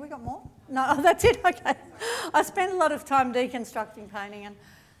deconstructing painting. Have we got more? No, that's it, okay. I spent a lot of time deconstructing painting, and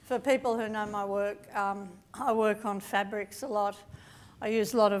for people who know my work, I work on fabrics a lot. I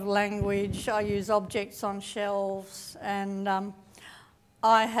use a lot of language, I use objects on shelves, and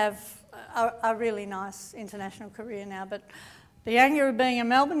I have a really nice international career now. But the anger of being a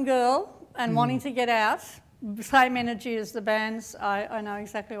Melbourne girl and wanting to get out, same energy as the bands, I know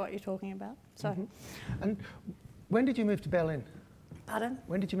exactly what you're talking about. So. And when did you move to Berlin? Pardon?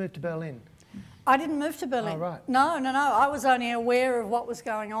 When did you move to Berlin? I didn't move to Berlin. Oh, right. No. I was only aware of what was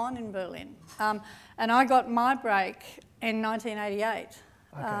going on in Berlin. And I got my break in 1988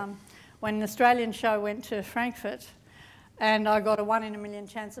 when an Australian show went to Frankfurt, and I got a 1 in a million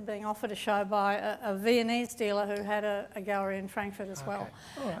chance of being offered a show by a Viennese dealer who had a gallery in Frankfurt as well.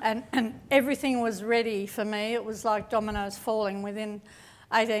 Right. And everything was ready for me. It was like dominoes falling. Within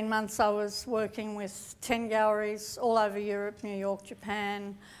 18 months I was working with 10 galleries all over Europe, New York,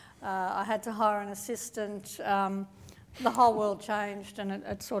 Japan. I had to hire an assistant. The whole world changed, and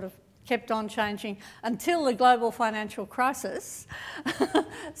it sort of kept on changing until the global financial crisis.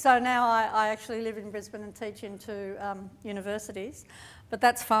 So now I actually live in Brisbane and teach in 2 universities, but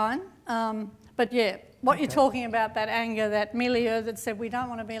that's fine. But yeah, what you're talking about, that anger, that milieu that said we don't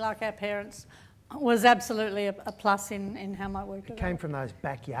want to be like our parents, was absolutely a plus in how my work It came from those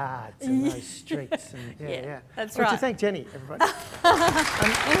backyards and those streets. And, yeah. That's right. right. To thank Jenny, everybody.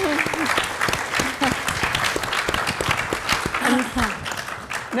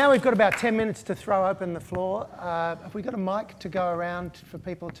 Now we've got about 10 minutes to throw open the floor. Have we got a mic to go around for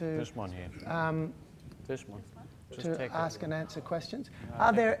people to... This one here. This one. Just to take ask it. and answer questions.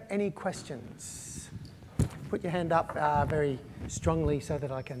 Are there any questions? Put your hand up very strongly so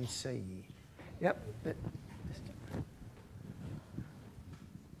that I can see. Yep.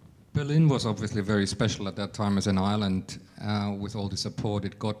 Berlin was obviously very special at that time as an island, with all the support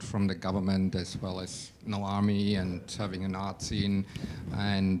it got from the government, as well as no army, and having an art scene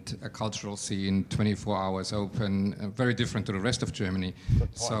and a cultural scene, 24 hours open, very different to the rest of Germany. Good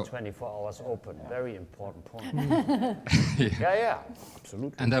point, so 24 hours open, very important point. yeah. Yeah,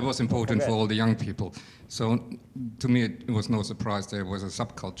 absolutely. And that was important for all the young people. So to me, it was no surprise there was a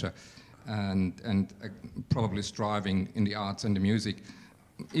subculture and probably striving in the arts and the music.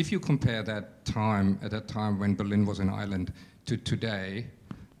 If you compare that time, at that time when Berlin was an island, to today,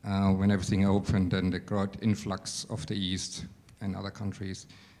 when everything opened and the great influx of the East and other countries,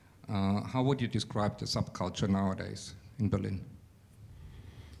 how would you describe the subculture nowadays in Berlin?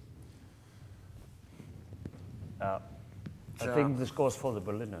 I think this goes for the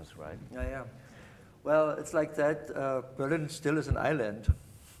Berliners, right? Yeah. Well, it's like that. Berlin still is an island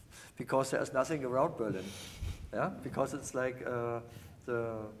because there's nothing around Berlin. Yeah, because it's like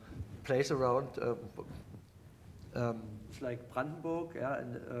the place around. It's like Brandenburg. Yeah,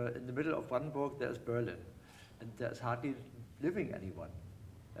 and in the middle of Brandenburg there's Berlin, and there's hardly living anyone.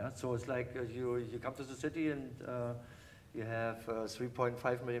 Yeah, so it's like you come to the city and you have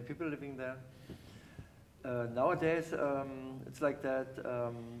 3.5 million people living there. Nowadays, it's like that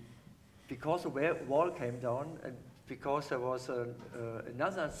because the wall came down and because there was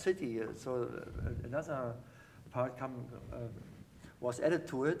another city, so another part was added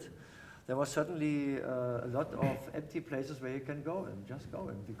to it. there was certainly a lot of empty places where you can go and just go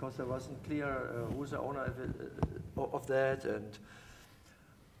in, because there wasn't clear who's the owner of that, and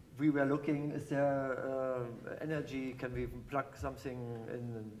we were looking, is there energy, can we plug something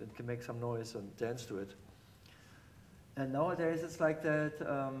in and can make some noise and dance to it. And nowadays it's like that,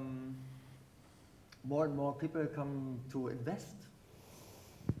 more and more people come to invest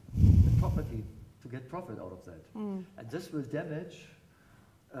in property to get profit out of that. And this will damage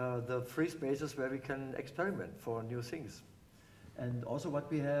the free spaces where we can experiment for new things. And also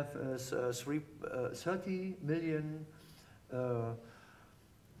what we have is 30 million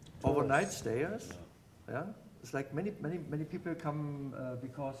overnight stayers. Yeah, it's like many people come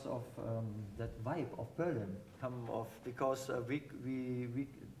because of that vibe of Berlin. Come off because we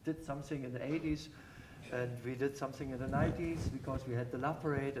did something in the 80s, and we did something in the 90s because we had the Love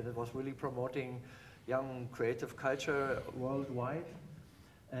Parade, and it was really promoting young creative culture worldwide.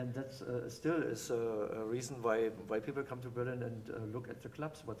 And that still is a reason why people come to Berlin and look at the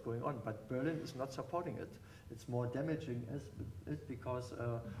clubs, what's going on. But Berlin is not supporting it. It's more damaging it because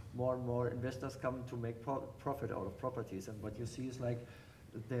more and more investors come to make profit out of properties. And what you see is like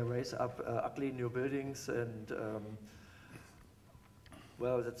they raise up ugly new buildings, and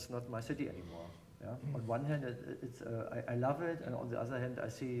well, that's not my city anymore. Yeah? On one hand, I love it, and on the other hand, I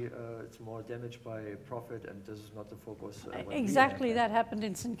see it's more damaged by profit, and this is not the focus. Exactly, that happened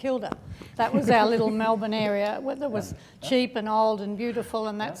in St Kilda. That was our little Melbourne area that was cheap and old and beautiful,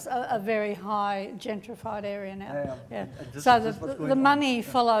 and that's a very high gentrified area now. So the money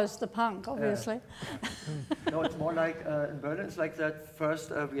follows the punk, obviously. No, it's more like in Berlin, it's like that.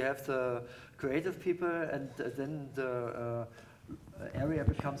 First, we have the creative people, and then the area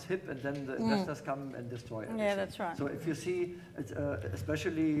becomes hip, and then the investors come and destroy everything. Yeah, that's right. So if you see,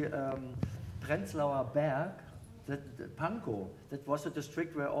 especially Prenzlauer Berg, Pankow, that was a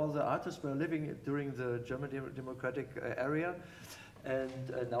district where all the artists were living during the German democratic era, and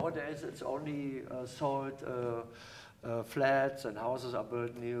nowadays it's only sold flats, and houses are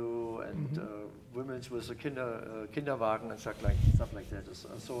built new, and women's with a Kinderwagen and stuff like that.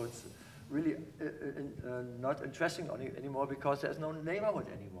 So it's really not interesting anymore because there's no neighborhood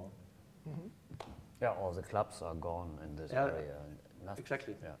anymore. Yeah, all the clubs are gone in this area.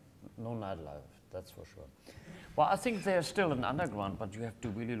 Exactly. Yeah, no nightlife, that's for sure. Well, I think there's still an underground, but you have to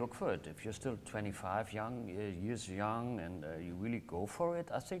really look for it. If you're still 25 years young, and you really go for it,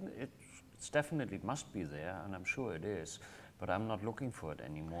 I think it's definitely must be there, and I'm sure it is. But I'm not looking for it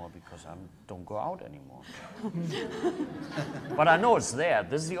anymore because I don't go out anymore. But I know it's there.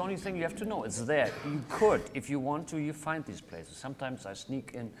 This is the only thing you have to know. It's there. You could, if you want to, you find these places. Sometimes I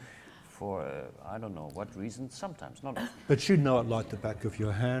sneak in for, I don't know what reason, sometimes, not often. But you know it like the back of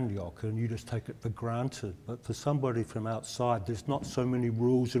your hand, Jochen, and you just take it for granted. But for somebody from outside, there's not so many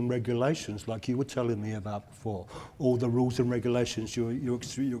rules and regulations like you were telling me about before. All the rules and regulations you're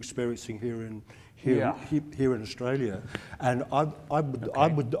experiencing here in Australia, and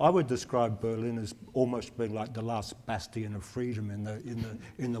I would describe Berlin as almost being like the last bastion of freedom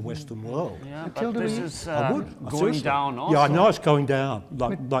in the Western world. Yeah, but this is going down also. Yeah, I know it's going down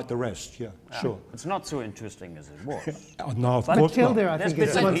like the rest. Yeah, sure. It's not so interesting as it was. No, of course not. Mathilde, I think,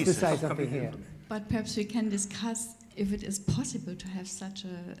 wants to say something here. But perhaps we can discuss if it is possible to have such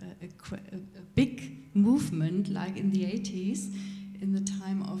a big movement like in the 80s. In the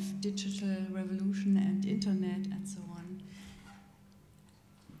time of digital revolution and internet and so on.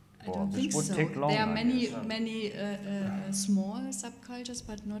 I don't think so. There are many small subcultures,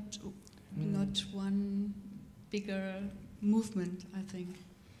 but not one bigger movement, I think.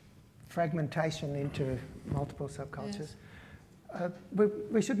 Fragmentation into multiple subcultures. Yes.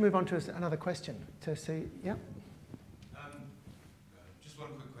 We should move on to another question to see. Yeah. Just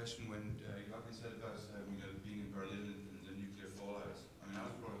one quick question. When Jochen said about being in Berlin and the nuclear fallout, I mean, I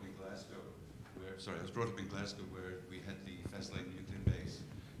was brought up in Glasgow, where we had the Faslane nuclear base.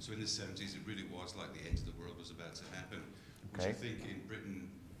 So in the 70s, it really was like the end of the world was about to happen. Which I think in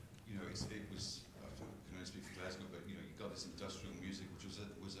Britain, it was. I can only speak for Glasgow, but you got this industrial music, which was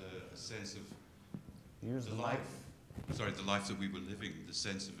a sense of the life. Sorry, the life that we were living, the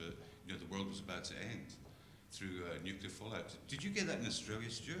sense of the world was about to end through nuclear fallout. Did you get that in Australia,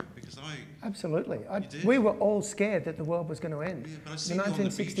 Stuart? Because absolutely. We were all scared that the world was going to end. Yeah, but I see the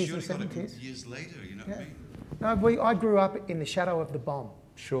 1960s and 70s. Years later, you know what I mean? No, I grew up in the shadow of the bomb.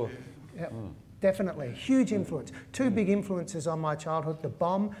 Sure. Yeah. Definitely, huge influence. Two big influences on my childhood: the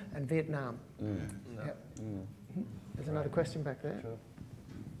bomb and Vietnam. There's another question back there. Sure.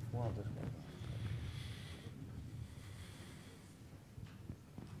 Well, this one.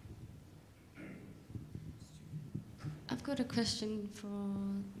 I've got a question for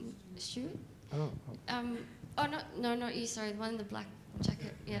Stuart. Oh. Oh, not you, sorry, the one in the black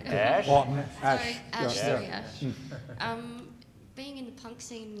jacket. Yeah. Ash? Sorry, Ash, Yeah. sorry, Ash. Being in the punk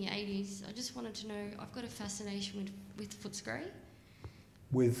scene in the 80s, I just wanted to know, I've got a fascination with Footscray.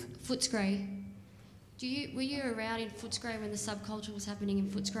 With? Footscray. Were you around in Footscray when the subculture was happening in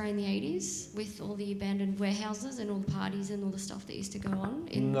Footscray in the 80s, with all the abandoned warehouses and all the parties and all the stuff that used to go on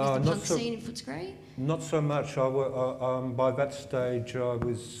in the punk scene in Footscray? Not so much. By that stage,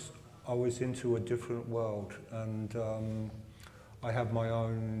 I was into a different world, and I had my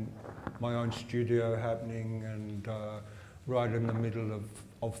own studio happening, and right in the middle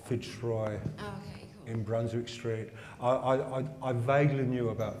of Fitzroy. Oh, okay. In Brunswick Street. I vaguely knew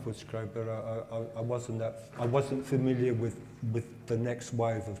about Footscray, but I wasn't familiar with the next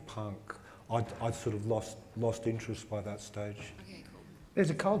wave of punk. I'd sort of lost interest by that stage. Okay, cool.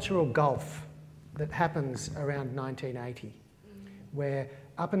 There's a cultural gulf that happens around 1980, where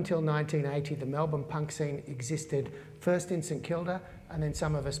up until 1980 the Melbourne punk scene existed first in St Kilda, and then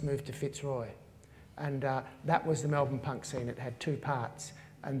some of us moved to Fitzroy. And that was the Melbourne punk scene. It had two parts.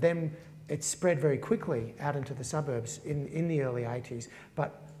 And then it spread very quickly out into the suburbs in the early 80s,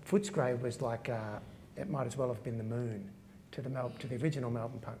 but Footscray was like, it might as well have been the moon to the original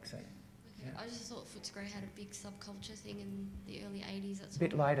Melbourne punk scene. Okay. Yeah. I just thought Footscray had a big subculture thing in the early 80s. That's a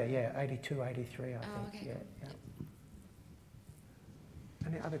bit later, yeah, 82, 83, I think. Okay. Yeah, yeah.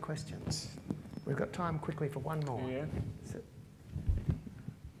 Any other questions? We've got time quickly for one more. Yeah.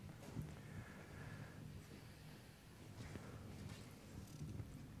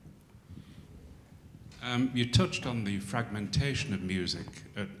 You touched on the fragmentation of music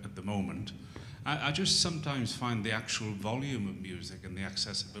at the moment. I just sometimes find the actual volume of music and the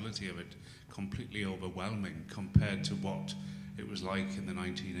accessibility of it completely overwhelming compared to what it was like in the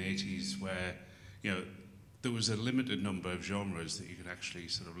 1980s, where, you know, there was a limited number of genres that you could actually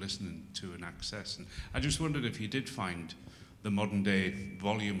sort of listen to and access. And I just wondered if you did find the modern day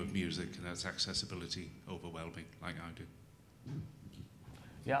volume of music and its accessibility overwhelming, like I do.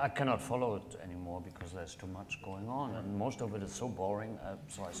 Yeah, I cannot follow it anymore because there's too much going on, and most of it is so boring,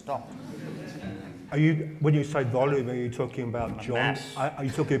 so I stopped. When you say volume, are you talking about genres? Are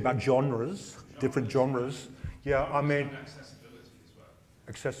you talking about genres, different genres? Yeah, I mean, accessibility as well.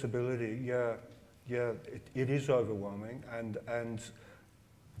 Accessibility, yeah, it is overwhelming, and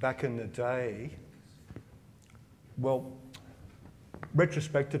back in the day, well,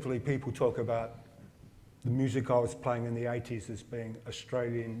 retrospectively, people talk about the music I was playing in the 80s as being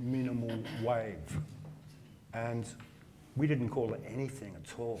Australian minimal wave. And we didn't call it anything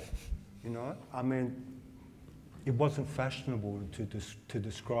at all, you know? I mean, it wasn't fashionable to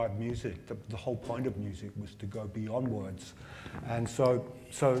describe music. The whole point of music was to go beyond words. And so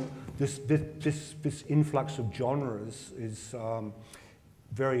this influx of genres is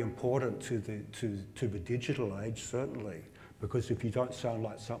very important to the digital age, certainly, because if you don't sound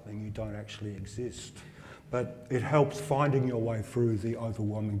like something, you don't actually exist. But it helps finding your way through the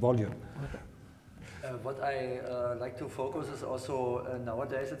overwhelming volume. What I like to focus is also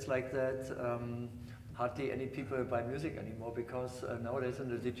nowadays it's like that hardly any people buy music anymore, because nowadays in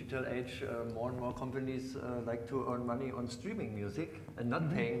the digital age more and more companies like to earn money on streaming music and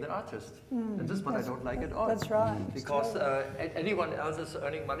not paying the artist. And this is what I don't like at all. That's right. Because anyone else is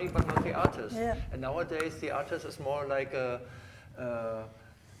earning money but not the artist. Yeah. And nowadays the artist is more like a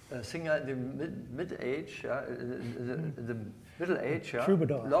singer in the mid-age, in the middle age,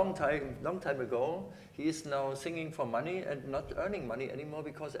 long time ago. He is now singing for money and not earning money anymore,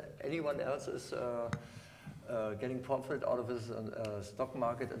 because anyone else is getting profit out of his stock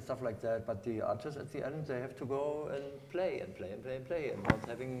market and stuff like that. But the artists at the end, they have to go and play and play and play and play, and not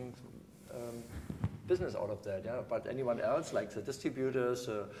having business out of that. Yeah? But anyone else, like the distributors,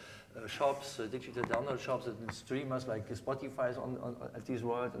 shops, digital download shops, and streamers like Spotify on at these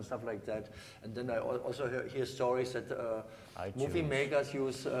worlds and stuff like that. And then I also hear stories that movie makers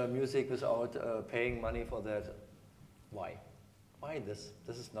use music without paying money for that. Why? Why this?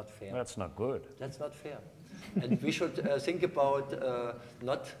 This is not fair. That's not good. That's not fair. And we should think about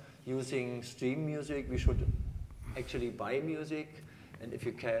not using stream music. We should actually buy music, and if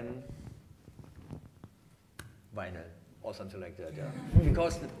you can, vinyl or something like that, yeah.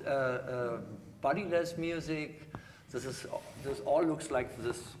 Because bodiless music, this all looks like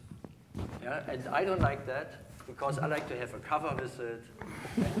this, yeah. And I don't like that, because I like to have a cover with it,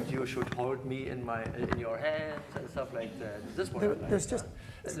 and you should hold me in your hands and stuff like that. This is what I like. There's just.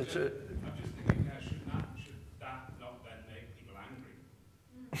 I'm just thinking, should that not then make people angry?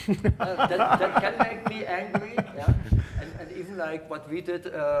 that can make me angry, yeah. And even like what we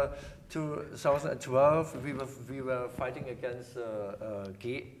did 2012, we were fighting against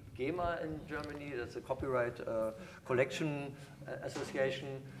GEMA in Germany, that's a copyright collection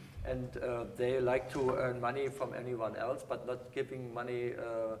association, and they like to earn money from anyone else, but not giving money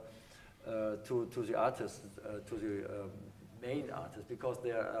to the artist, to the main artist, because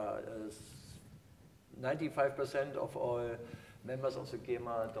there are 95% of all members of the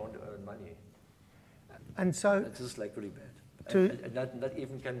GEMA don't earn money. And so this is like really bad. And not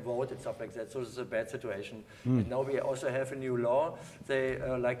even can vote and stuff like that. So this is a bad situation. And now we also have a new law. They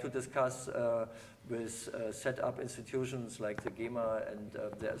like to discuss with set up institutions like the GEMA, and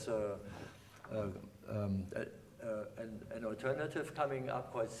there's an alternative coming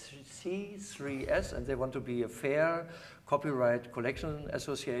up called C3S, and they want to be a fair copyright collection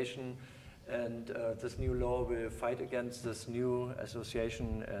association. And this new law will fight against this new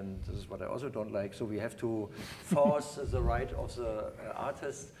association, and this is what I also don't like. So we have to force the right of the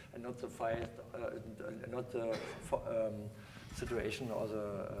artist, and not the fight, not the situation or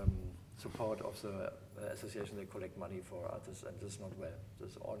the support of the association. They collect money for artists, and this is not well.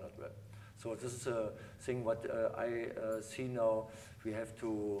 This is all not well. So this is a thing what I see now. We have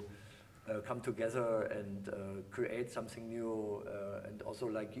to come together and create something new, and also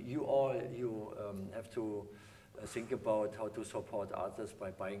like you have to think about how to support artists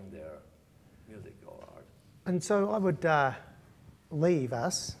by buying their music or art. And so I would leave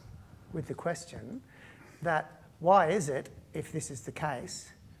us with the question that why is it, if this is the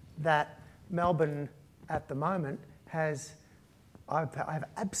case, that Melbourne at the moment has, I have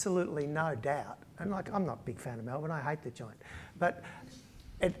absolutely no doubt, and like I'm not a big fan of Melbourne, I hate the joint, but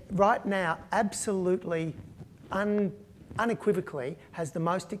it right now absolutely unequivocally has the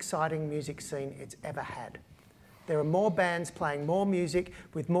most exciting music scene it's ever had. There are more bands playing more music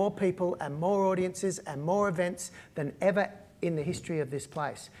with more people and more audiences and more events than ever in the history of this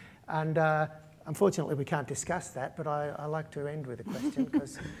place. And unfortunately we can't discuss that, but I like to end with a question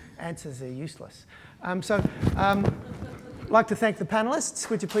because answers are useless. I'd like to thank the panellists.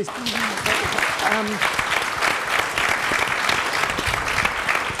 Would you please?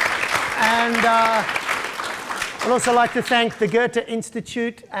 And I'd also like to thank the Goethe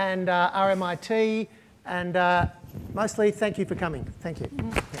Institute and RMIT, and mostly thank you for coming. Thank you.